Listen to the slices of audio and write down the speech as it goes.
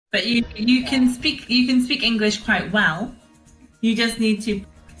But you can speak English quite well. You just need to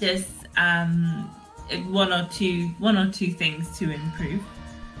practice one or two things to improve.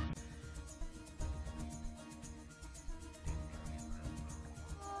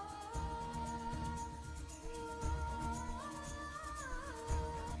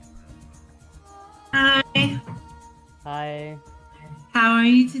 Hi, Hi, how are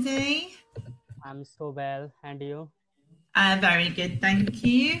you today? I'm so well, and you? Very good, thank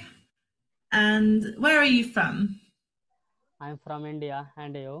you. And where are you from? I'm from India,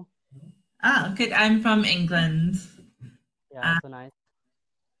 and you? Ah, good. I'm from Mm. England. Yeah, Uh, so nice.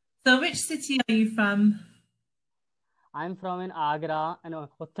 so which city are you from? I'm from in Agra, and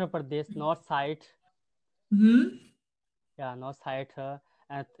Uttar Pradesh, north side. Hmm. Yeah, north side,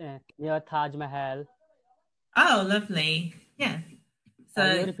 and near Taj Mahal. Oh, lovely. Yeah. You So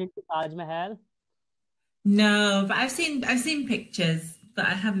ever been to Taj Mahal? no, but I've seen pictures, but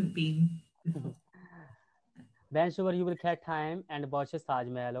I haven't been before. Whenever you will get time and watch Taj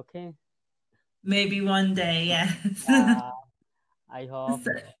Mahal, okay? Maybe one day, yes. Yeah, I hope.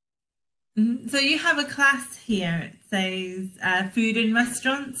 So, so you have a class here. It says food and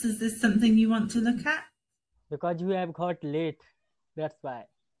restaurants. Is this something you want to look at? Because you have got late, that's why.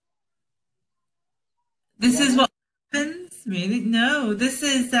 This Yeah, is no? what happens, really? No, this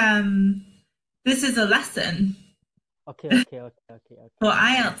is a lesson Okay, okay, okay, okay, for okay.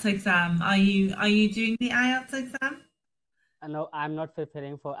 IELTS exam. Are you doing the IELTS exam? No, I'm not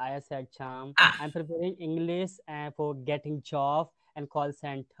preparing for IS exam. Ah, I'm preparing English and for getting job and call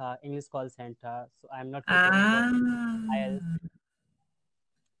center, English call center. So I'm not preparing for IELTS.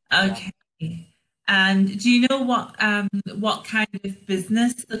 ah, Yeah, okay. And do you know what kind of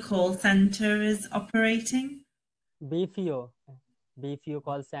business the call center is operating? BPO, BPO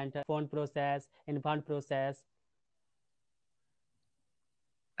call center, phone process, inbound process,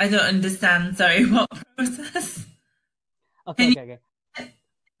 I don't understand. Sorry, what process? okay, Can okay, okay,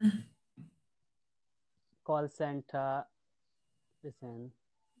 you? call center. Listen,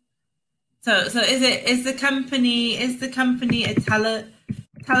 So is the company a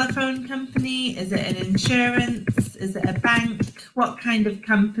telephone company? Is it an insurance? Is it a bank? What kind of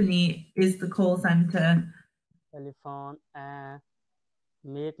company is the call center? telephone,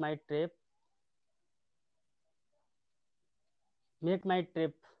 make my trip, make my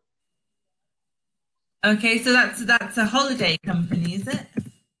trip. Okay, so that's a holiday company, is it?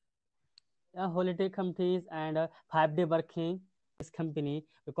 Holiday companies and 5 day working this company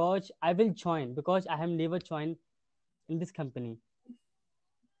because I will join because I have never joined in this company.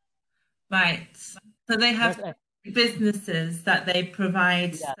 Right. So they have But businesses that they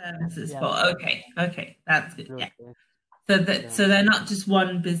provide yeah, services yes, for. yes, Okay, okay, that's good. Yeah. absolutely. So that Yeah, so they're not just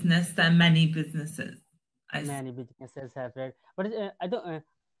one business, they're many businesses. I see. many businesses have read. But I don't.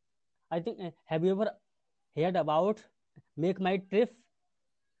 I think. Have you ever heard about Make My Trip?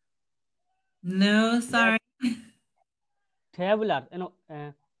 No, That sorry. traveler,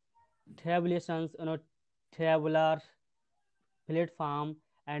 travelations, traveler platform,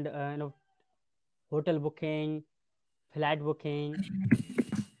 and hotel booking, flight booking.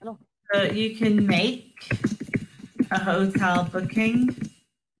 You know, So you can make a hotel booking.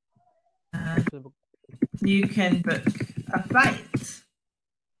 Uh, hotel book. you can book a flight,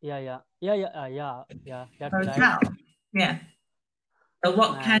 Yeah, yeah, yeah, yeah, yeah. That's right. hotel. Yeah. So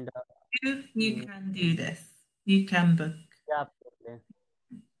what can And you do? You mm, can do this. You can book. yeah, absolutely.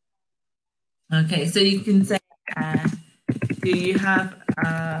 Okay, so you can say, uh, do you have,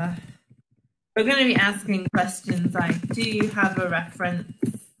 we're going to be asking questions like, do you have a reference?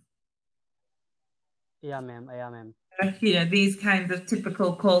 Yeah, ma'am. Yeah, ma'am. These kinds of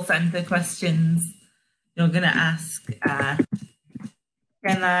typical call center questions you're going to ask.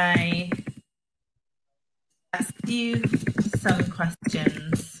 Can I ask you some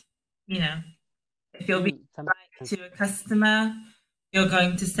questions? You know, if you're being Some. polite to a customer, you're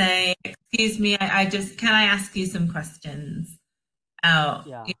going to say, "Excuse me, I just can I ask you some questions?" Oh,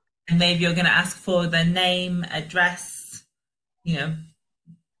 Yeah, and maybe you're going to ask for their name, address, you know,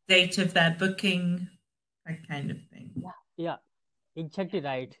 date of their booking, that kind of thing. yeah, yeah. Exactly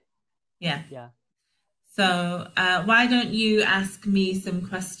right. Yeah. Yeah. So, why don't you ask me some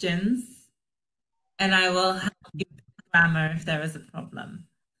questions, and I will help you with grammar if there is a problem.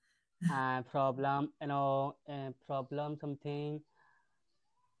 Problem, problem something.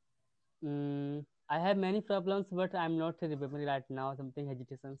 I have many problems, but I'm not remembering right now. Something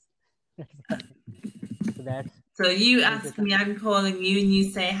hesitations. That's why. So that's So you thank you. ask me, I'm calling you, and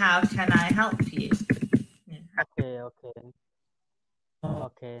you say, "How can I help you?" Yeah. Okay, okay,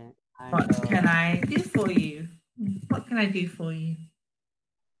 okay. And What can I do for you? What can I do for you?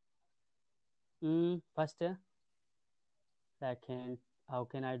 First, second, how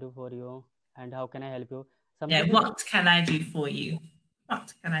can I do for you, and how can I help you? Yeah, Something, what can I do for you?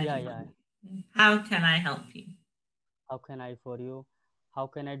 What can I yeah, do for yeah. you? How can I help you? How can I for you? How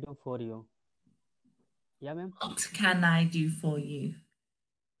can I do for you? Yeah, ma'am. What can I do for you?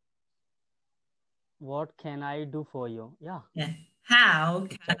 What can I do for you? Yeah. Yeah. How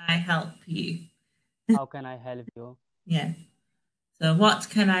can Check. I help you? How can I help you? Yeah. So what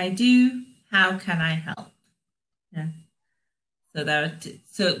can I do? How can I help? Yeah. So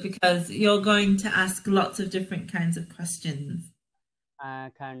so because you're going to ask lots of different kinds of questions.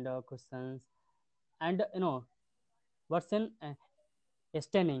 Kind of questions, and what's in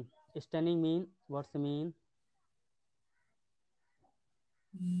stunning? Stunning mean what's the mean?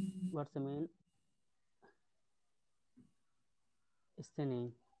 What's the mean?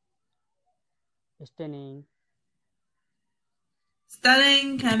 Stunning. Stunning.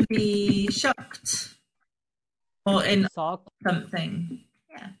 Stunning can be shocked or in Sock. something.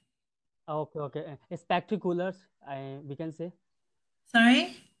 Yeah. Okay, okay. Spectaculars. We can say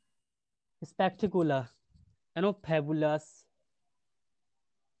Sorry? spectacular. Fabulous.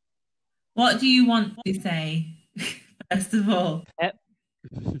 What do you want to say, first of all? Fa-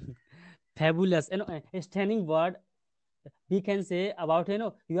 Fabulous. Stunning word we can say about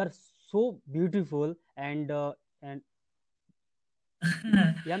you are so beautiful and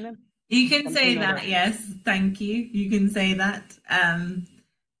yeah, ma'am. You can say Something or that, yes. Thank you. You can say that.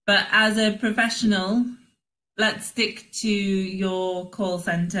 But as a professional, let's stick to your call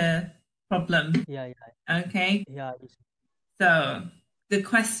center problem. yeah, yeah, Okay. yeah. So the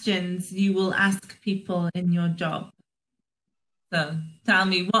questions you will ask people in your job. So tell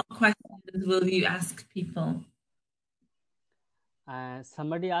me, what questions will you ask people?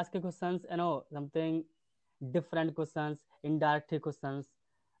 Somebody ask a questions, something different questions, indirect questions,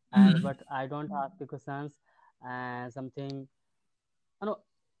 and Mhm. but I don't ask the questions and something.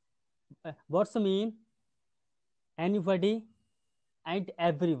 What's the mean? Anybody and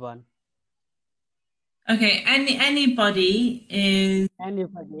everyone. Okay, anybody is,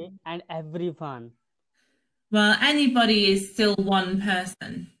 Anybody and everyone. well, anybody is still one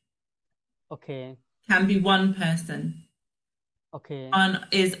person. Okay, Can be one person. okay. One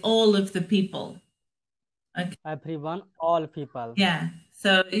is all of the people. Okay. Everyone, all people. Yeah.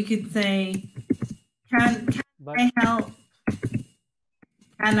 So you could say, can But I help?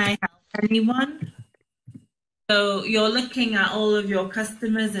 Can I help anyone? So you're looking at all of your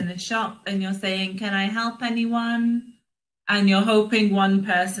customers in a shop and you're saying, can I help anyone? And you're hoping one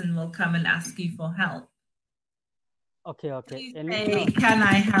person will come and ask you for help. okay, If okay. you And say, can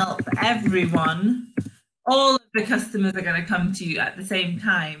I help everyone? All of the customers are going to come to you at the same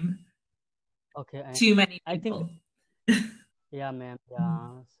time. okay. Too many I think people. yeah, ma'am. Yeah.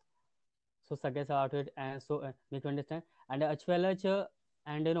 So suggest about it and so make you understand and as well as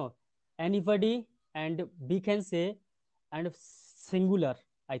and anybody and we can say and singular.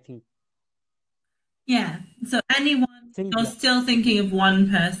 I think Yeah. So anyone, you're singular. still thinking of one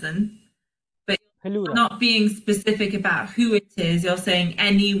person, but you're Plural. not being specific about who it is. You're saying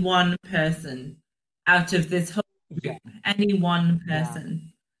any one person out of this whole Yeah, group, any one yeah,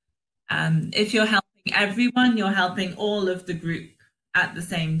 person. If you're helping everyone, you're helping all of the group at the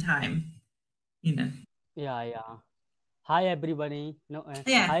same time, you know. yeah, yeah. Hi everybody. No,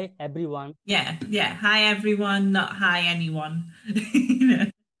 Yeah, hi everyone. yeah, yeah. Hi, everyone, not hi, anyone. You know?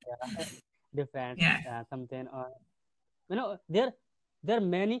 Yeah, different Yeah. something. There are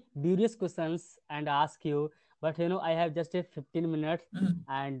many various questions and ask you, but I have just a 15 minutes, Mm.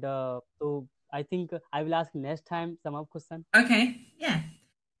 and so I think I will ask next time some of question. Okay. Yeah.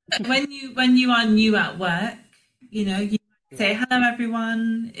 When you are new at work, you Yeah, say hello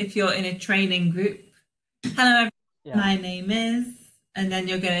everyone. If you're in a training group, hello everyone, yeah. my name is, and then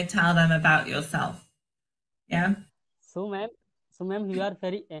you're going to tell them about yourself. Yeah. So ma'am, you are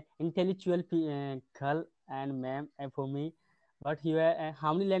very intellectual girl and ma'am for me. But you are,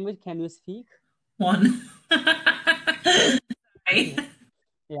 how many language can you speak? One. Sorry.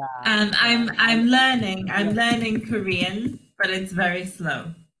 Yeah, I'm yeah. I'm learning. I'm Yeah, learning Korean, but it's very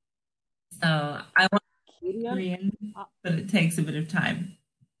slow. So I want Korean. Korean, Uh, but it takes a bit of time.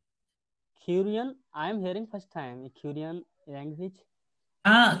 Korean. I am hearing first time Korean language.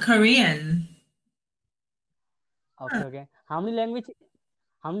 Ah, Korean. Okay, okay. How many language?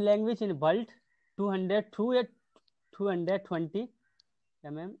 How many language in world? 202 at 220. Yeah,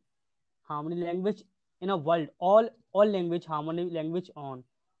 ma'am. How many language in a world? All language. How many language on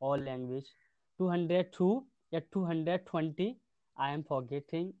all language? 202 at 220. I am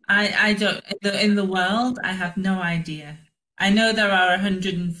forgetting. I don't in the world. I have no idea. I know there are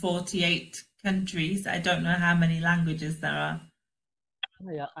 148 countries. I don't know how many languages there are.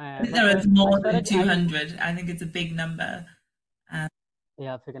 Yeah, I think but there is as more far than as I know, 200. I think it's a big number.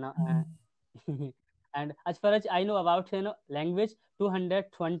 yeah, and as far as I know about language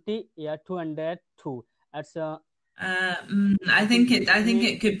 220, yeah, 202. That's I think think between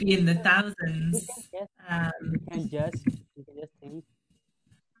it could be in the we can thousands. guess, Um, we can just think.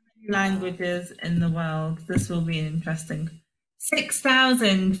 Uh, Languages in the world. This will be interesting.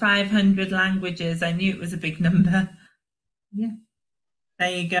 6,500 languages. I knew it was a big number. Yeah,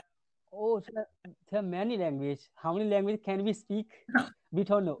 there you go. oh, so there are many languages. How many languages can we speak? We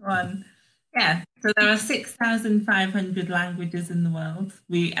don't know. One. Yeah, so there are 6,500 languages in the world,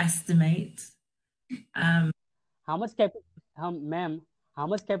 we estimate. Um, How much cap, ma'am? How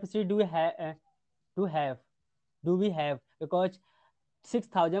much capacity do we have? To have? Do we have? Because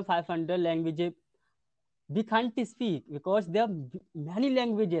 6,500 languages we can't speak because there are many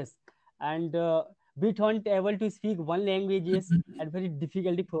languages, and we don't able to speak one languages and very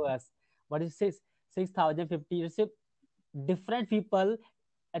difficulty for us. What is 6,050? It's a different people.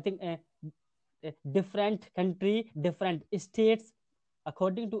 I think different country, different states,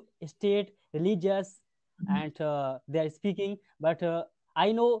 according to state, religious, and they are speaking. But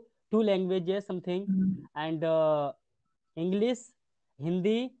I know two languages, something, and English,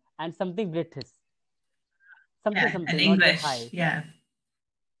 Hindi, and something British, yeah, and something, not very English. high. Yeah.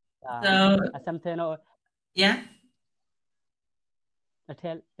 Uh, So, something or yeah.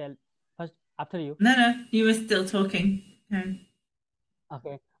 tell first after you. No, you were still talking.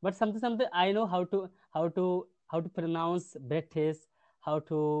 Okay, but something I know how to pronounce British, how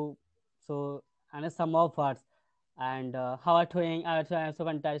to so and some of words, and how are doing. I'm so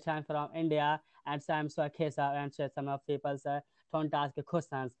fantastic. I'm from India, and so I'm so Keshav, and so some of people don't ask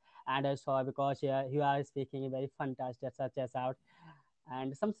questions, and I saw because you are speaking very fantastic such as out,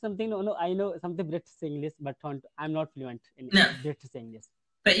 and something no I know something British English, but don't, I'm not fluent in No, British English.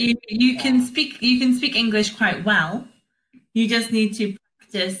 but you can Yeah, speak English quite well. You just need to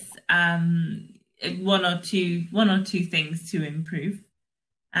practice one or two things to improve.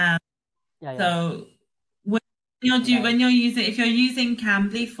 Um, yeah, yeah, so when right. you're using if you're using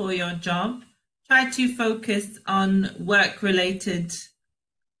Cambly for your job, try to focus on work related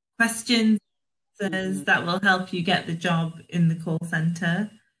questions Mm-hmm. that will help you get the job in the call center.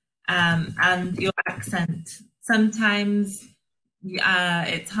 And your accent. Sometimes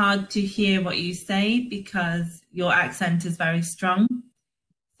it's hard to hear what you say because your accent is very strong.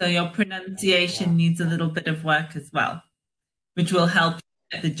 So your Yeah, pronunciation needs a little bit of work as well, which will help you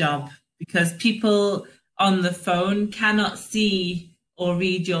get the job because people on the phone cannot see or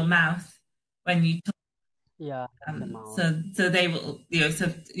read your mouth when you talk. yeah, the mouth. So they will,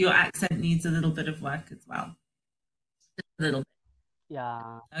 so your accent needs a little bit of work as well. A little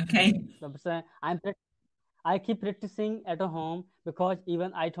Yeah. bit. Okay. So I keep practicing at home because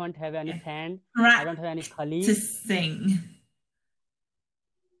even I don't have any Yeah. friend, I don't have any colleague. Practicing.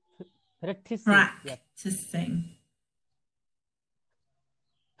 Practicing, yeah,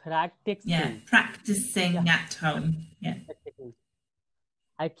 Practicing. Yeah. practicing, yeah, Practicing at home. Yeah. practicing.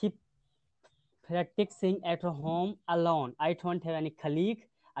 I keep practicing at home alone. I don't have any colleague.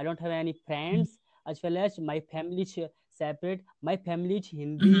 I don't have any friends. As well as my family is separate. My family is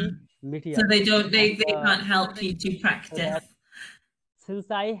Hindi Mhm. So medium, they and can't help you to so practice. that since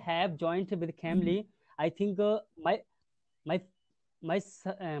I have joined with Cambly, I think my my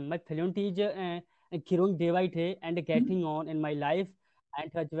fluency is growing day by day and getting on in my life,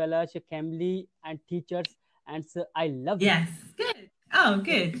 and as well as Cambly and teachers, and so I love it. Yes. Good. Oh,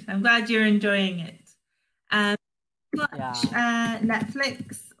 good. I'm glad you're enjoying it. Um, watch Yeah,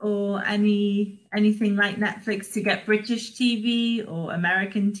 Netflix or anything like Netflix to get British TV or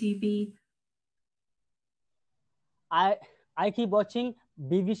American TV? I I keep watching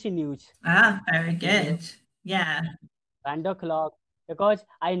BBC News. Ah, very I think good. Yeah. round the clock because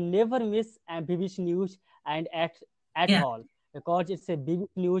I never miss BBC News and at Yeah. all because it's a BBC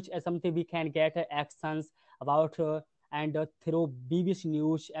News as something we can get actions about and through BBC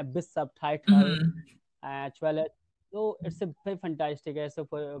News a big subtitle Mhm. as well as so it's a very fantastic so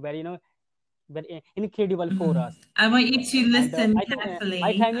for very very incredible for Mhm. us I want you to and listen I think my carefully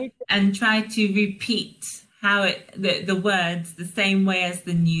time is and try to repeat how the words the same way as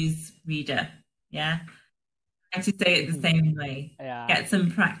the news reader. Yeah. Try to say it the same way. yeah Get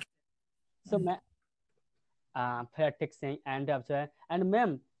some practice. so practicing and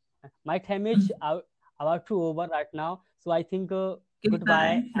ma'am my time is Mhm. out about to over right now so I think goodbye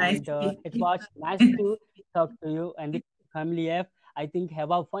Goodbye. Nice and to meet it you. was nice to talk to you and the family f I think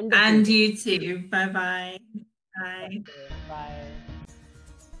have a wonderful And day. you too. Bye bye. Bye. Okay, bye.